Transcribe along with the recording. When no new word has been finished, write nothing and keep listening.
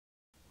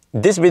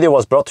This video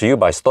was brought to you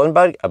by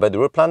Stormberg, a better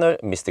route planner,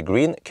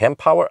 MisterGreen,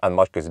 Kempower and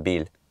Marcus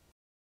Bil.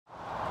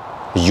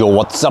 Yo,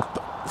 what's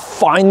up?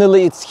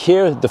 Finally it's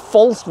here, the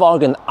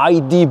Volkswagen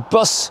ID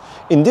bus.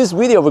 In this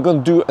video we're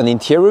going to do an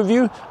interior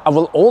review. I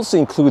will also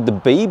include the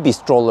baby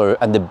stroller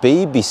and the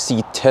baby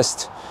seat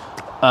test.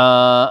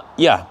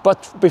 Yeah,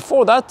 but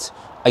before that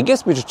I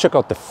guess we should check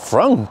out the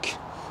frunk.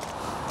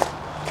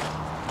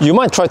 You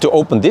might try to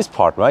open this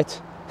part,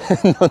 right?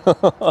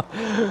 No.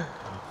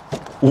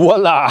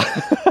 Voila!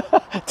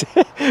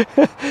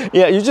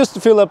 Yeah, you just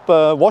fill up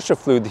washer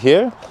fluid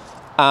here,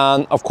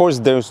 and of course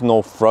there's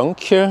no frunk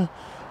here,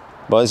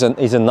 but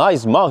it's a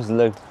nice mount,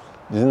 like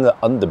it's in the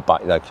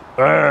underbite, like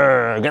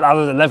get out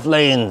of the left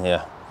lane.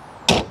 Yeah.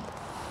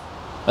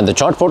 And the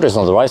charge port is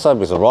on the right side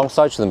with the wrong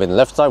side, should have been the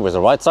left side with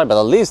the right side, but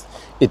at least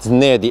it's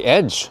near the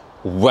edge.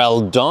 Well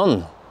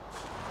done.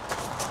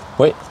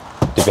 Wait,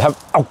 did we have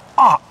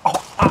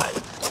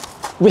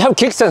we have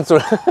kick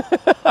sensor.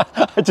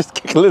 I just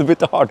kick a little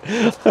bit hard.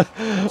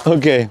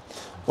 Okay,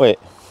 wait,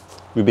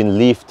 we've been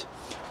leafed.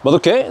 But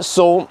okay,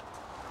 so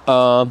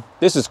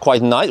this is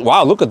quite nice.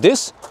 Wow, look at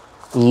this.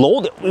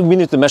 Load, we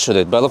need to measure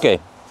it, but okay.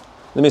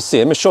 Let me see,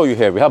 let me show you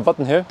here. We have a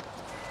button here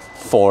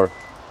for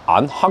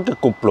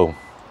anhagekopplung.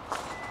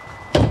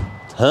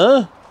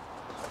 Huh?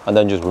 And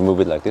then just remove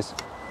it like this.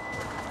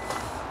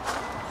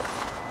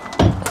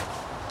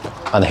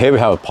 And here we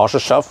have a partial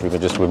shaft. You can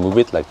just remove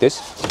it like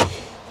this.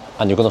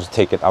 And you can also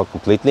take it out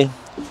completely.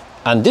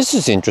 And this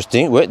is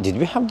interesting. Wait, did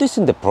we have this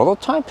in the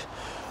prototype?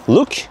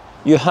 Look,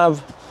 you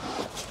have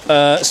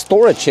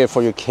storage here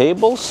for your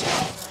cables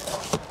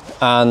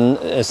and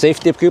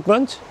safety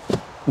equipment,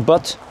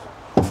 but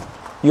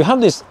you have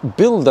this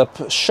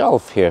build-up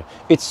shelf here.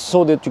 It's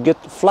so that you get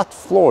flat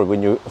floor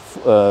when you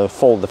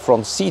fold the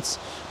front seats,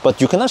 but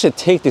you can actually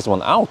take this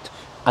one out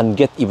and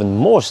get even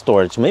more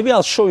storage. Maybe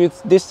I'll show you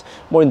this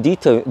more in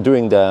detail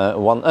during the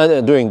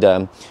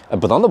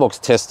banana box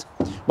test.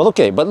 But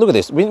okay, but look at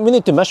this. We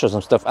need to measure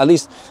some stuff, at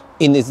least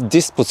in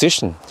this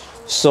position.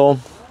 So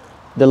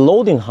the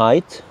loading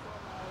height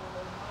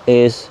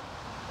is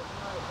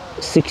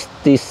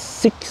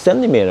 66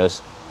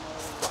 centimeters.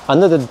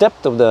 And the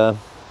depth of the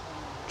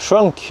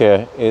trunk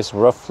here is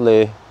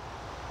roughly,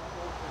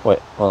 wait,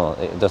 oh,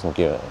 it doesn't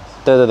give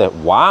it.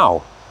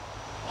 Wow,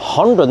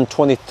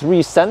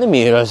 123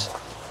 centimeters.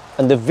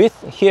 And the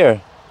width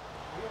here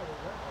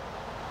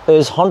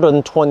is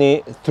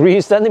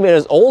 123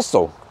 centimeters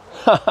also.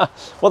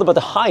 What about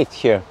the height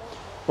here?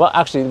 Well,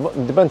 actually,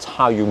 it depends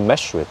how you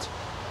measure it.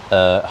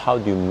 How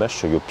do you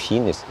measure your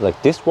penis? Like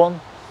this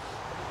one,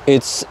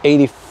 it's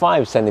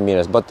 85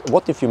 centimeters. But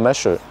what if you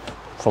measure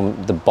from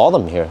the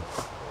bottom here?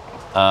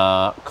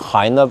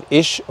 Kind of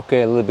ish.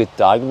 Okay, a little bit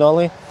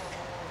diagonally.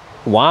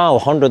 Wow,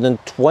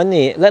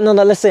 120. No,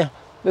 let's say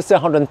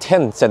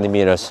 110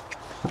 centimeters.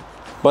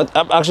 But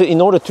actually,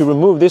 in order to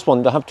remove this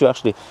one, you have to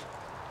actually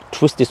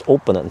twist this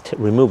open and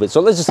remove it.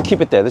 So let's just keep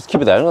it there. Let's keep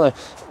it there. I'm gonna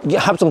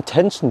have some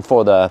tension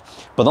for the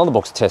banana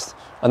box test.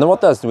 And then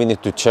what else do we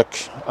need to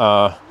check?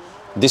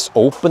 This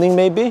opening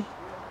maybe?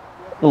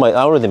 No, I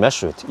already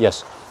measured it.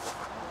 Yes.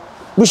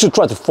 We should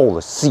try to fold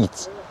the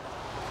seats.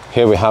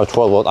 Here we have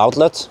 12-volt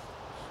outlets.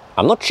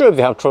 I'm not sure if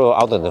we have 12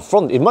 outlet in the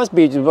front. It must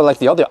be like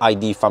the other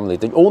ID family.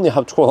 They only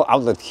have 12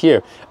 outlet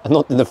here and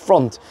not in the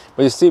front.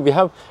 But you see, we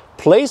have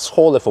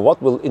placeholder for what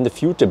will in the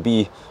future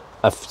be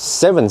a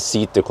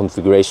 7-seater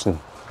configuration.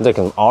 Like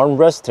an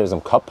armrest, there's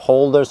some cup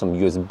holder, some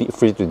USB,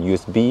 fridge with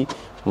USB.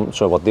 I'm not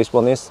sure what this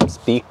one is, some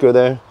speaker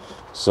there.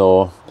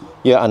 So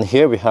yeah, and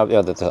here we have,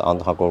 yeah, that's an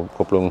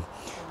anhagekopplung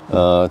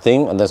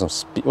thing, and there's some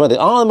well, there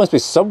must be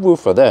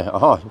subwoofer there.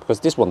 Because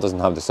this one doesn't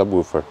have the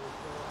subwoofer.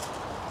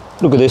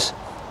 Look at this.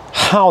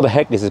 How the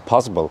heck is it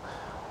possible?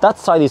 That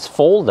side is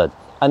folded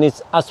and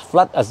it's as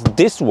flat as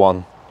this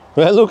one.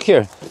 Well, look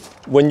here.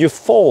 When you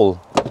fold,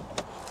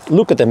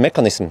 look at the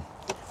mechanism.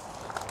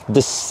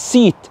 The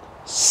seat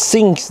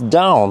sinks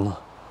down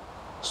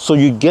so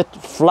you get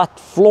flat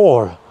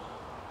floor.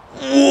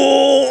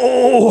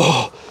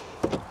 Oh,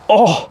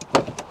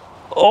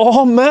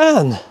 oh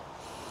man.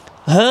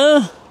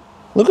 Huh?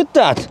 Look at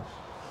that.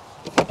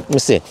 Let me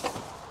see.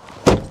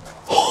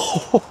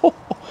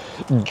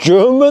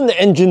 German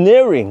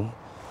engineering.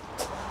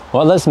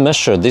 Well, let's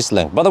measure this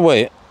length. By the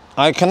way,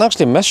 I can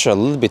actually measure a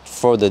little bit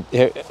further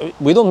here.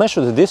 We don't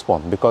measure this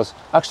one because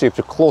actually if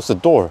you close the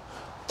door,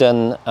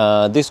 then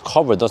this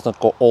cover does not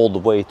go all the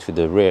way to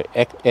the rear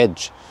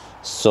edge.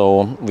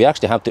 So we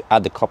actually have to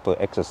add a couple of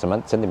extra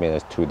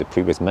centimeters to the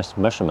previous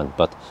measurement.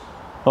 But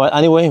well,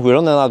 anyway, we're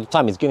running out of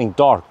time. It's getting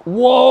dark.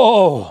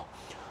 Whoa!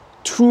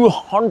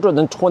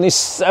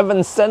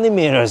 227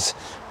 centimeters.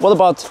 What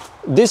about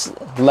this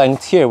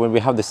length here when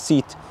we have the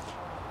seat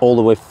all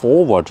the way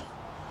forward?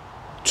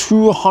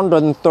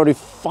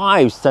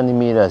 235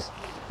 centimeters.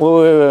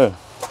 Wait.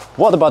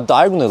 What about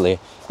diagonally?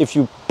 If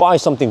you buy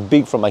something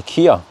big from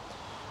IKEA,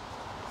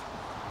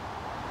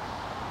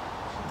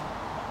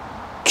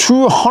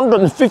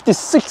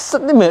 256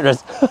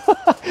 centimeters.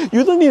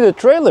 You don't need a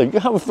trailer. You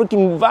have a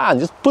freaking van.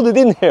 Just put it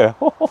in here.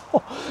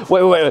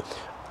 Wait.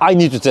 I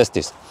need to test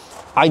this.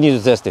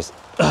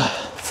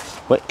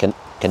 Wait,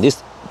 can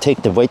this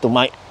take the weight of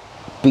my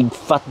big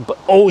fat butt?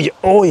 Oh yeah,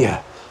 oh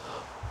yeah.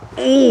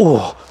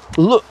 Oh,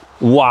 look,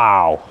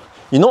 wow.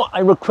 You know, I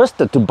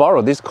requested to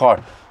borrow this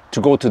car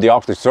to go to the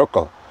Arctic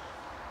Circle.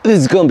 This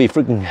is gonna be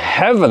freaking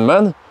heaven,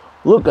 man.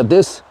 Look at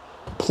this,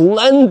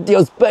 plenty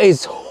of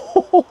space.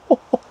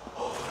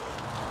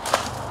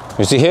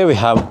 You see here we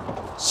have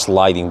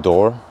sliding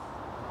door,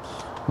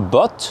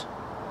 but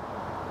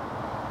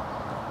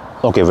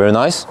okay, very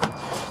nice.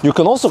 You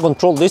can also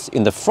control this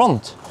in the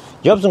front.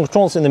 You have some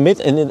controls in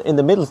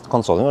the middle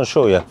console. I'm gonna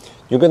show you.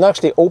 You can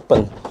actually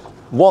open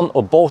one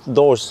or both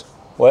doors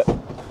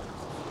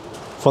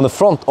from the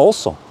front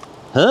also.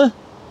 Huh?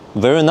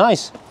 Very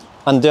nice.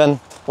 And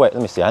then wait,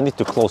 let me see. I need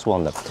to close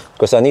one then,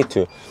 because I need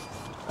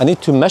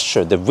to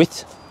measure the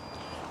width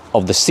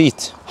of the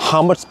seat.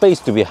 How much space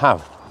do we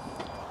have?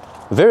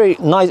 Very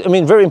nice. I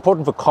mean, very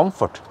important for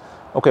comfort.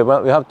 Okay,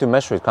 well, we have to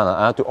measure it kind of.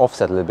 I have to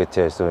offset a little bit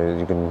here so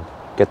you can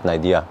get an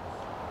idea.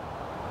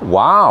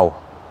 Wow,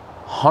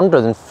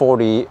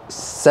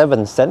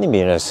 147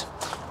 centimeters.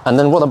 And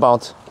then what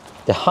about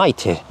the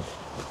height here?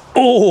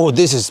 Oh,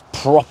 this is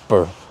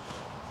proper.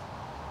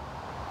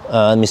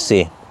 Let me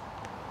see.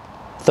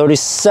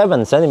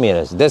 37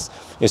 centimeters. This,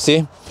 you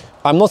see,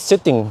 I'm not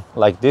sitting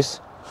like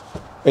this.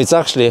 It's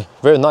actually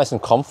very nice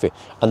and comfy.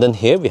 And then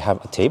here we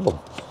have a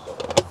table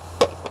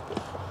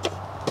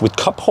with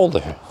cup holder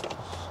here.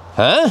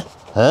 Huh?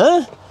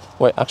 Huh?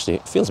 Wait, actually,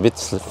 it feels a bit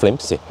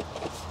flimsy.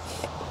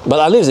 But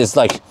at least it's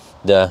like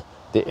the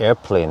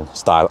airplane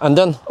style. And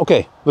then,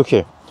 okay, look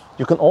here.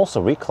 You can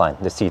also recline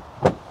the seat.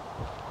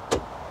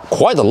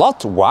 Quite a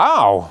lot.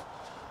 Wow.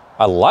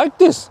 I like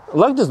this. I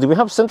like this. Do we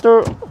have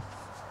center?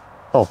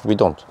 Oh, we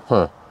don't.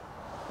 Huh.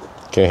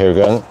 Okay, here we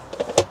go.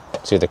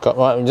 See the cup.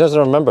 Well, just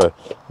remember,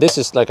 this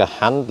is like a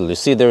handle. You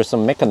see, there is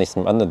some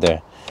mechanism under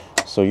there.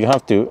 So you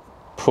have to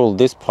pull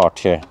this part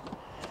here.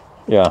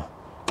 Yeah.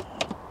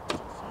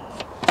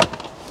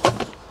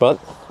 But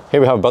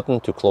here we have a button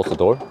to close the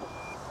door.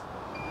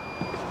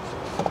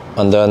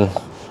 And then,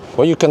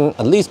 well, you can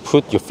at least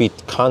put your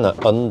feet kind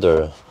of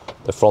under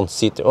the front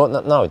seat. Oh,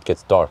 now it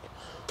gets dark.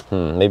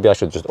 Maybe I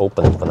should just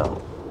open it for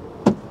now.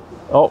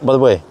 Oh, by the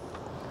way,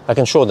 I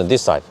can show them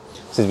this side,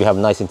 since we have a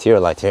nice interior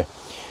light here.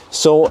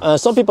 So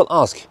some people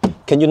ask,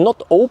 can you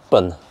not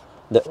open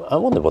the, I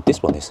wonder what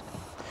this one is.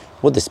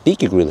 Well, the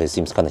speaker grill here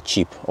seems kind of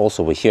cheap,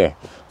 also over here.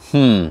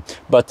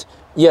 But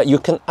yeah, you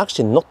can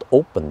actually not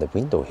open the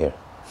window here.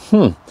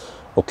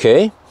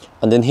 Okay,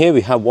 and then here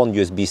we have one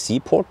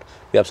USB-C port.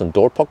 We have some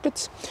door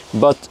pockets,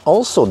 but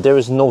also there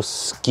is no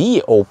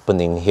ski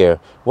opening here.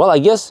 Well, I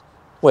guess,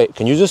 wait,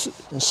 can you just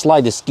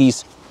slide the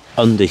skis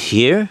under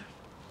here?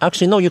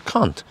 Actually, no, you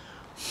can't.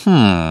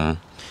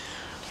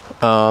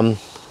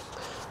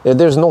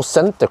 There's no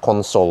center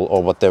console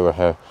or whatever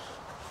here.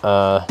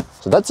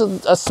 So that's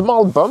a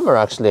small bummer,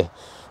 actually.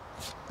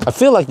 I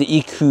feel like the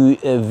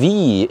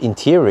EQV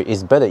interior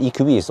is better.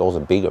 EQV is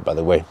also bigger, by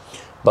the way.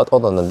 But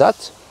other than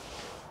that,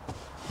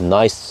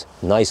 nice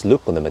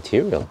look on the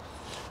material.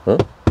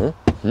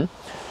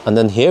 And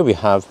then here we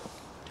have,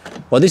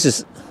 well, this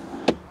is,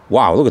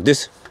 wow, look at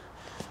this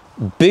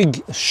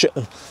big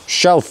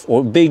shelf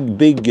or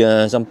big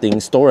something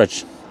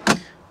storage,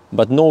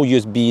 but no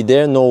USB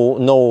there,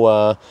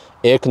 no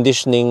air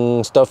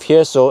conditioning stuff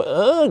here.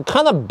 So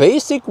kind of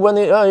basic. When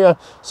it, yeah,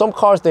 some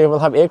cars they will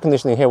have air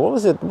conditioning here. What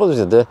was it? Was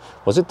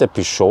it the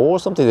Peugeot or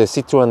something? The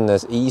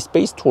Citroen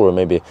E-Space Tourer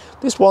maybe.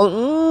 This one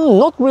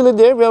not really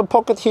there. We have a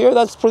pocket here.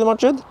 That's pretty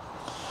much it.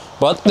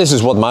 But this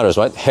is what matters,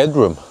 right?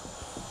 Headroom.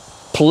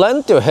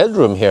 Plenty of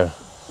headroom here.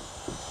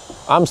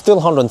 I'm still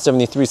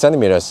 173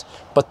 centimeters,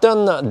 but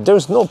then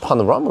there's no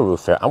panorama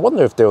roof here. I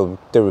wonder if there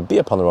will be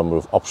a panorama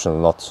roof option or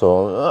not.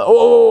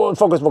 So,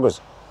 focus.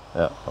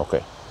 Yeah,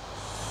 okay.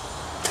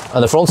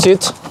 And the front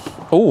seat,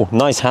 oh,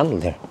 nice handle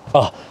there.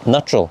 Ah,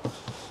 natural.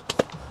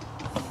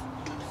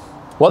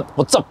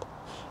 What's up?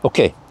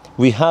 Okay,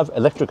 we have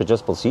electric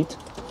adjustable seat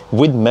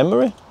with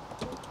memory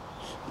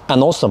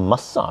and also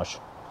massage,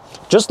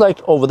 just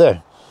like over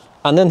there.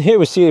 And then here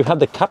we see we have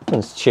the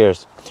captain's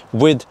chairs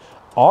with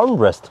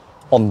armrest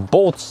on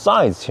both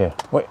sides here.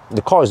 Wait,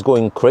 the car is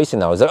going crazy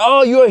now. It's like,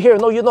 oh, you are here,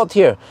 no, you're not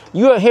here.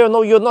 You are here,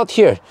 no, you're not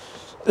here.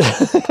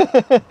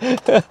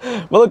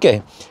 Well,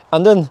 okay.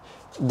 And then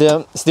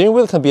the steering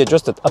wheel can be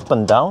adjusted up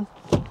and down,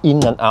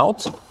 in and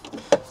out.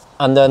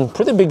 And then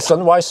pretty big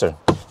sun visor.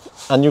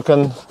 And you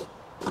can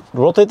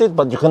rotate it,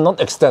 but you cannot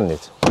extend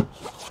it.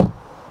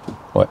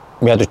 Wait,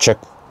 we have to check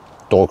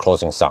door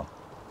closing sound.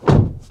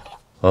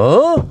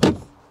 Huh?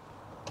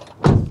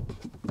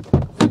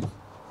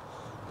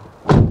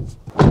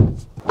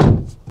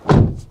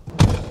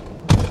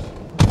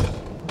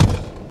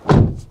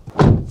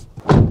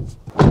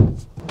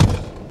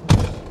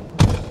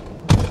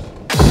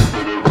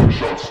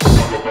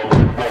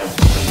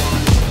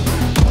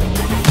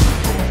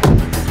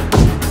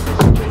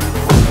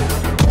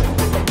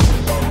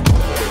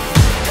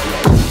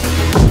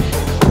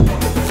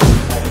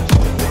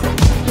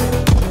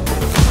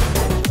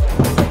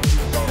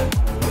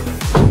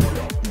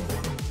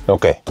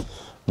 Okay,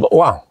 but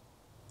wow,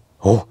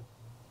 oh,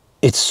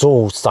 it's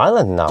so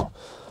silent now.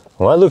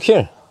 Well, look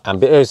here.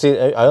 See,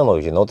 I don't know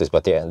if you noticed,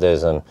 but yeah,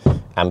 there's an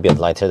ambient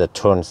light here that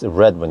turns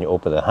red when you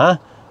open it. Huh?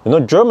 You know,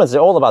 Germans,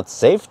 they're all about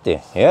safety.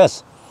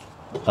 Yes.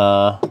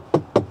 Kind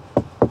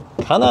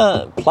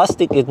of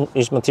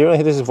plastic-ish material.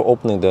 This is for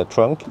opening the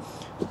trunk.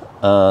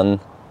 And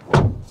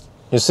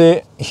you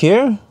see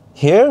here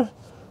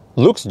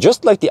looks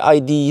just like the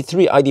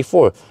ID3,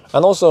 ID4.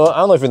 And also, I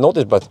don't know if you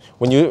noticed, but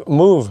when you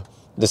move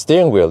the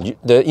steering wheel,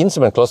 the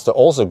instrument cluster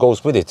also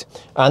goes with it.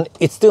 And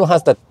it still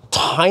has that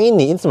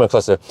tiny instrument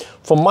cluster.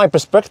 From my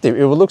perspective,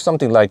 it will look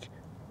something like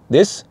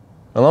this,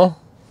 you know?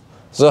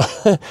 So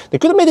they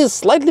could have made it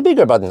slightly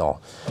bigger, but no.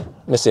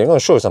 Let's see, I'm going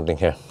to show you something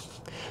here.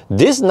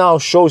 This now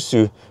shows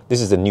you,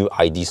 this is the new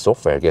ID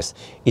software, I guess.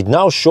 It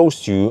now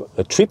shows you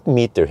a trip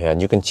meter here,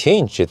 and you can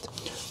change it.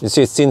 You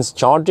see, since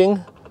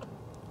charging,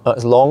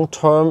 long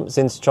term,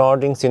 since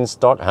charging, since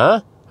start.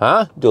 Huh?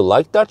 Huh? Do you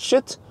like that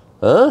shit?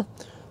 Huh?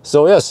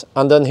 So yes,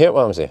 and then here,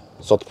 what am I saying?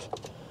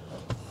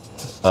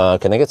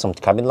 Can I get some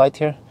cabin light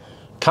here?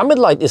 Cabin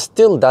light is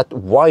still that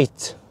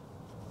white.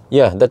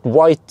 Yeah, that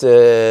white.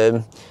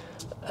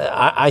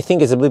 I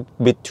think it's a little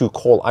bit too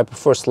cold. I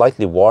prefer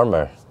slightly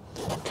warmer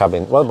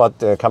cabin. What about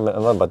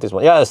cabin? What about this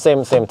one? Yeah,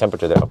 same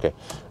temperature there. Okay.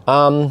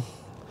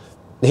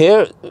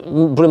 Here,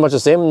 pretty much the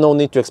same. No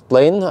need to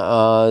explain.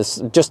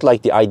 Just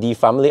like the ID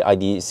family,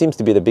 ID seems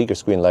to be the bigger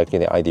screen, like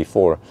in the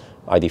ID4,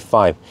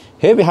 ID5.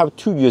 Here we have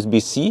two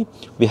USB-C.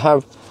 We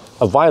have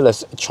a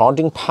wireless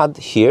charging pad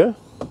here.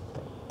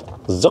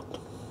 Zuck.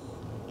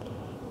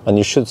 And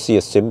you should see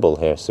a symbol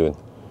here soon.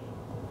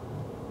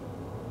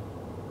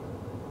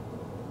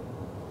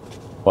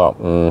 Well,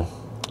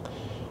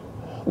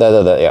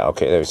 yeah,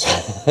 okay, there is.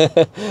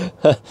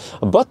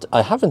 But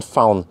I haven't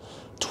found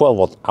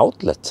 12-volt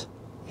outlet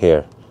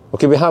here.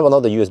 Okay, we have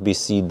another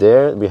USB-C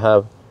there. We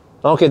have,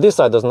 okay, this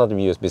side does not have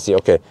USB-C.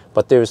 Okay,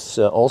 but there's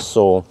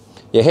also,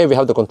 yeah, here we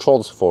have the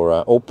controls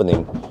for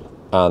opening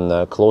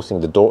and closing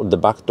the door, the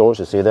back doors.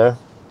 You see there.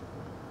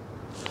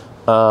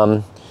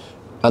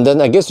 And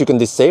then I guess you can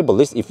disable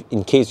this if,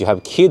 in case you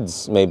have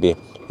kids maybe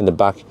in the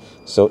back.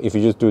 So if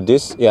you just do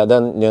this, yeah,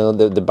 then you know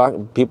the back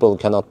people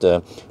cannot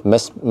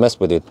mess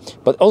with it.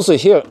 But also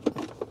here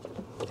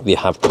we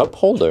have cup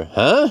holder,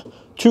 huh?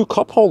 2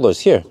 cup holders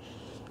here.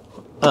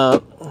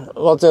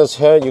 What else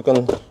here? You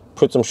can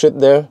put some shit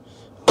there,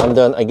 and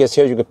then I guess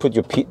here you can put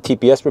your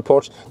TPS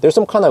reports. There's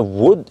some kind of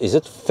wood. Is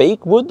it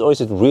fake wood or is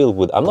it real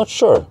wood? I'm not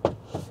sure.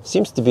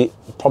 Seems to be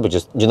probably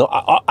just, you know,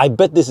 I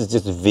bet this is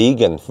just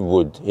vegan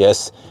wood.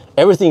 Yes,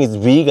 everything is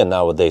vegan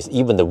nowadays,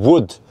 even the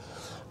wood.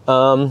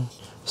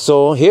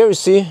 So here you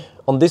see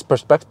on this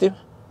perspective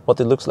what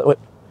it looks like. Wait,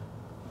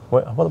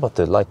 what about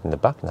the light in the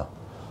back now?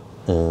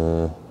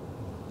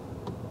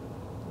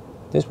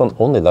 This one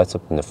only lights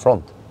up in the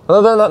front.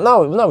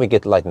 Now we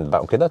get light in the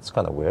back. Okay, that's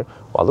kind of weird.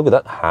 Wow, look at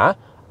that. Huh?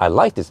 I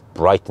like this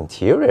bright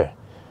interior.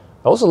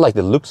 I also like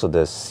the looks of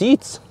the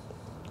seats.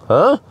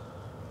 Huh?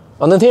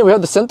 And then here we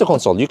have the center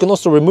console. You can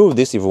also remove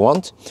this if you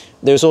want.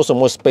 There's also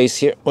more space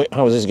here. Wait,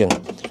 how is this again?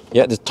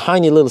 Yeah, there's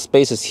tiny little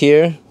spaces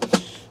here.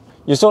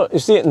 You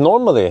see,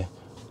 normally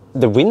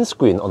the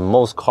windscreen on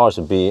most cars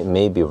would be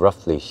maybe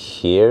roughly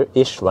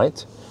here-ish,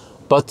 right?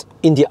 But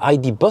in the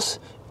ID bus,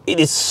 it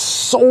is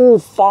so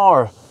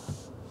far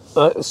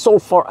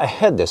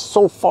ahead,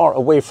 so far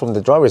away from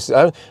the drivers.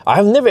 I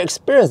have never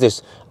experienced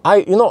this.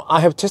 I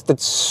have tested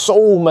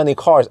so many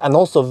cars and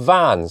also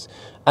vans,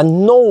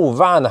 and no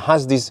van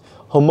has this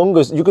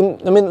humongous.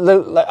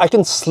 I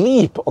can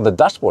sleep on the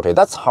dashboard here.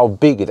 That's how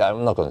big it is.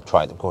 I'm not going to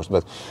try it, of course,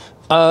 but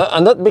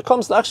and that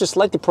becomes actually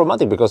slightly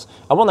problematic because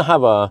I want to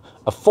have a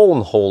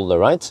phone holder,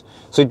 right?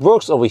 So it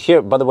works over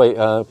here. By the way,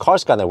 car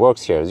scanner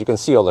works here. As you can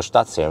see all the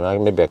stats here.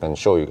 Maybe I can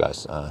show you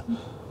guys.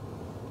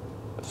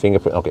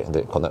 Fingerprint. Okay,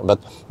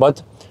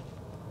 but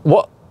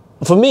what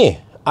for me?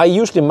 I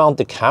usually mount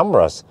the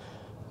cameras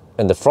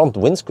in the front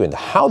windscreen.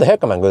 How the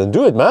heck am I going to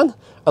do it, man?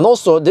 And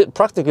also,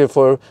 practically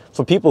for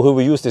people who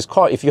will use this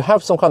car, if you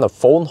have some kind of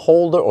phone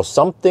holder or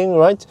something,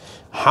 right?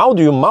 How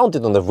do you mount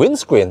it on the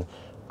windscreen?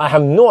 I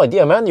have no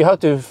idea, man. You have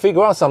to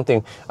figure out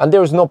something. And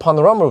there is no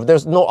panorama roof.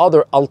 There's no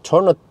other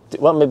alternative.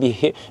 Well, maybe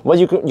here. Well,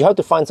 you have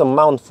to find some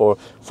mount for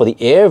the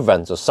air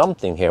vents or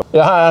something here.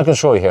 Yeah, I can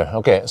show you here.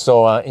 Okay,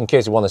 so in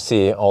case you want to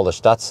see all the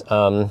stats,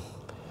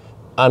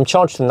 I'm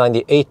charged to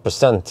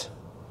 98%,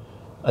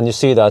 and you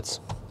see that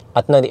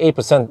at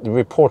 98%, the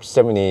report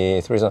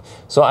 73.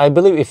 So I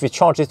believe if you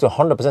charge this to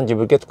 100%, you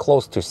will get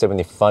close to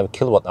 75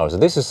 kilowatt hours. So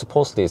this is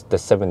supposedly the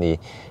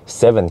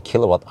 77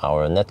 kilowatt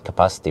hour net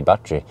capacity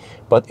battery,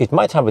 but it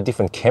might have a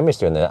different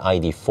chemistry in the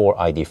ID4,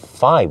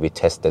 ID5 we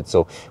tested.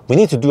 So we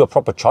need to do a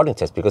proper charging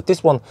test because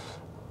this one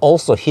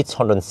also hits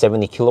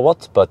 170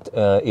 kilowatts, but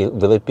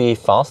will it be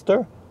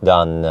faster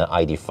than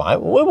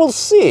ID5? We will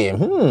see.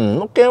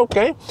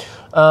 Okay.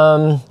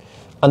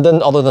 And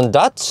then other than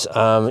that,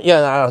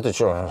 yeah, I'm not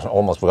sure, I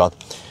almost forgot.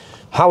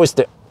 How is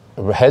the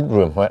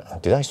headroom?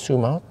 Did I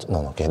zoom out?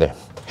 No, okay, there.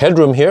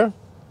 Headroom here,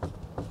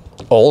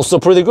 also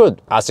pretty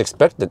good, as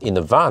expected in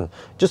the van.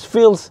 Just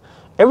feels,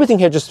 everything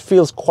here just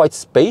feels quite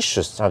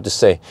spacious, I have to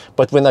say.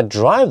 But when I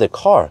drive the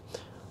car,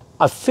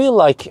 I feel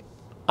like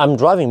I'm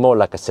driving more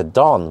like a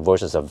sedan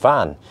versus a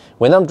van.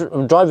 When I'm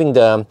driving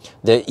the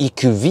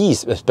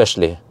EQVs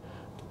especially,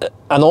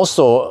 and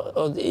also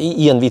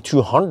ENV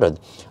 200,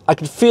 I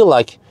could feel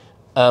like,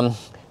 I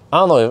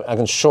don't know if I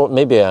can show,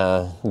 maybe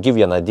give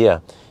you an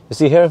idea. You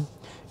see here,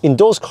 in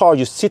those cars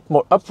you sit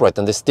more upright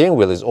and the steering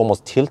wheel is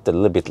almost tilted a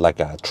little bit like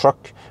a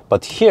truck.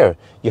 But here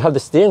you have the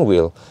steering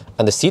wheel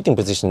and the seating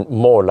position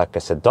more like a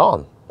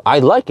sedan. I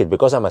like it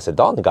because I'm a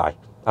sedan guy.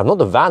 I'm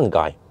not a van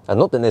guy. I'm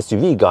not an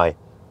SUV guy.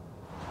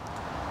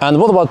 And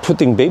what about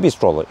putting baby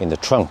stroller in the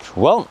trunk?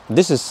 Well,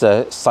 this is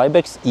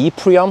Cybex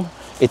e-Priam.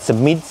 It's a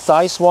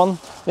mid-size one.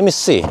 Let me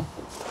see.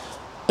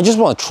 I just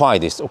want to try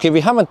this. Okay,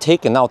 we haven't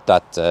taken out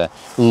that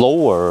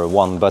lower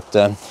one, but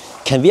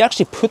can we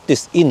actually put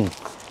this in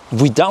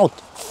without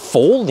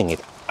folding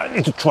it? I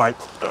need to try.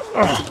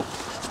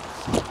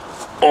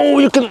 Oh,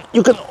 you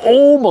can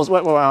almost.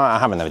 Wait, I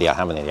have an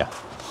idea.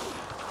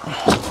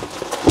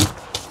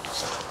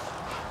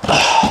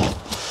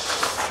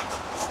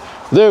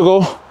 There you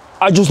go.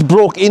 I just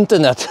broke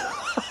internet.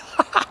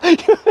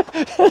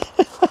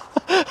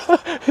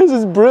 This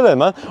is brilliant,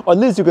 man. Or at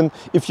least you can,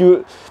 if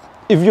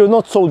you're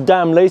not so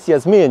damn lazy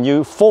as me and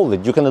you fold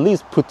it, you can at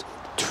least put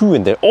 2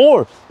 in there.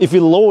 Or if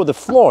you lower the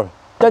floor,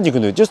 then you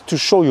can do it, just to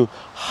show you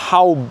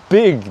how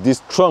big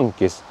this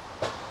trunk is.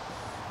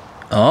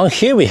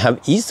 Here we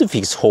have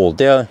Isofix hole.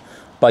 They are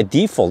by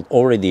default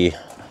already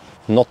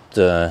not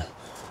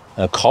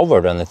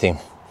covered or anything.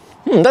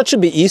 That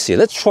should be easy.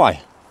 Let's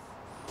try.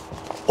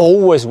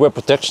 Always wear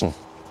protection.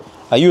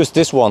 I use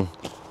this one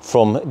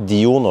from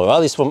Diono.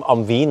 Well, it's from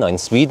Amvina in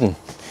Sweden.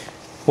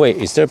 Wait,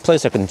 is there a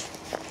place I can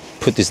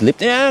put this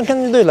lip? Yeah, I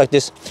can do it like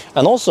this.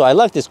 And also, I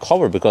like this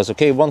cover because,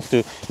 okay, you want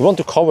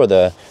to cover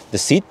the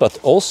seat, but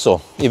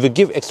also it will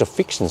give extra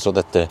friction so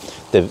that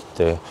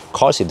the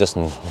car seat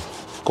doesn't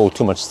go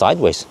too much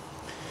sideways.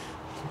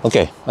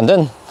 Okay, and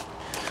then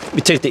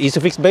we take the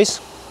Isofix base.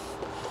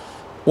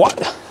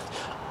 What?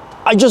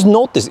 I just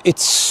noticed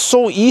it's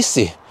so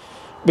easy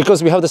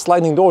because we have the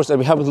sliding doors and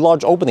we have a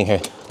large opening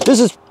here. This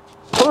is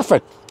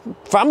perfect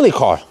family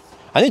car.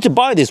 I need to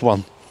buy this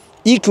one.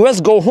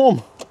 EQS, go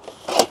home.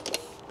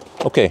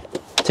 Okay,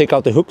 take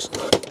out the hooks.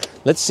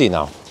 Let's see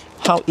now.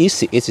 How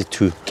easy is it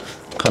to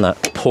kind of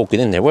poke it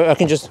in there? Where I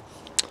can just,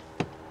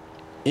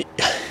 you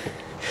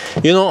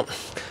know,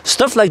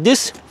 stuff like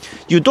this,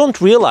 you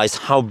don't realize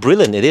how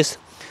brilliant it is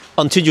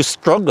until you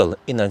struggle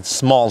in a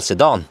small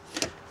sedan.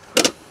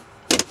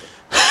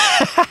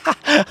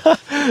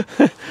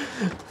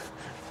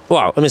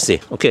 Wow, let me see.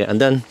 Okay,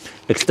 and then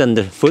extend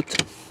the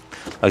foot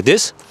like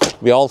this.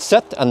 We're all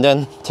set, and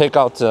then take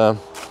out,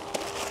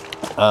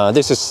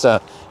 this is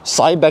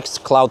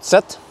Cybex Cloud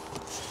Set.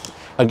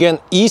 Again,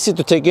 easy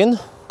to take in.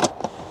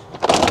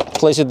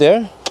 Place it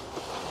there,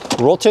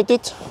 rotate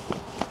it,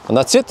 and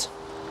that's it.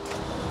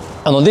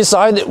 And on this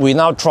side, we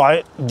now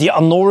try the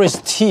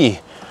Anoris T.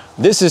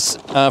 This is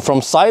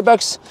from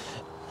Cybex.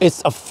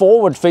 It's a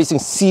forward-facing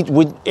seat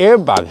with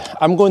airbag.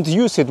 I'm going to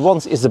use it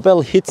once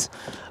Isabel hits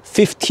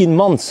 15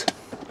 months.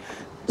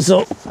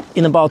 So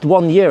in about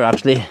 1 year,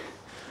 actually.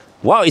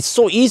 Wow, it's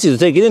so easy to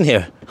take it in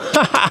here.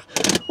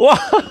 Wow,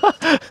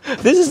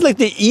 this is like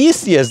the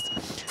easiest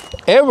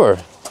ever.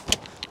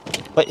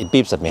 Wait, it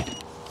beeps at me.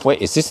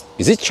 Wait, is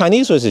it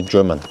Chinese or is it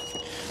German?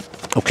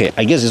 Okay,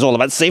 I guess it's all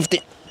about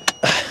safety.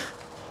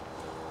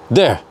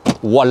 There,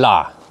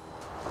 voila.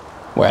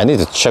 Wait, I need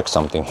to check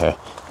something here.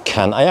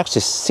 Can I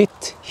actually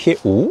sit here?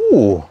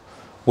 Ooh,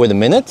 wait a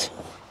minute.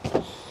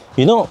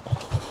 You know,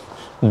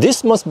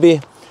 this must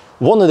be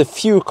one of the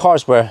few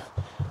cars where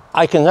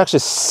I can actually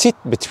sit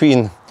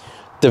between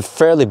the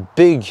fairly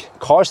big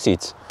car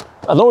seats.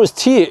 Anoris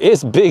T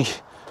is big.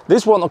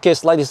 This one, okay,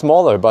 slightly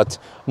smaller, but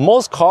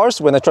most cars,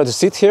 when I try to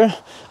sit here,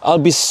 I'll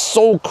be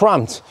so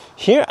cramped.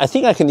 Here, I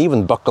think I can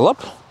even buckle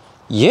up.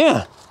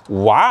 Yeah,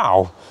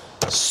 wow.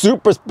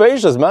 Super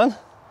spacious, man.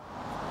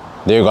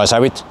 There you guys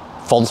have it.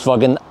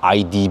 Volkswagen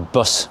ID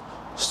Bus.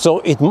 So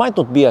it might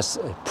not be as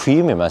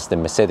premium as the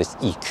Mercedes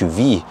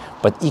EQV,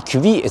 but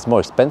EQV is more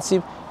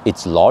expensive,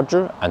 it's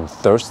larger and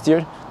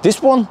thirstier.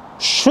 This one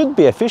should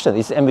be efficient,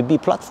 it's an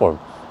MBB platform.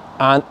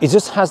 And it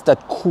just has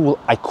that cool,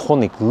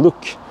 iconic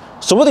look.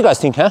 So what do you guys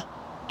think, huh?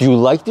 Do you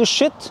like this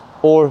shit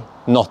or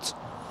not?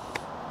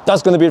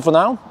 That's gonna be it for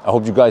now. I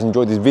hope you guys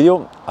enjoyed this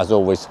video. As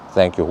always,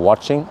 thank you for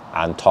watching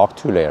and talk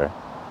to you later.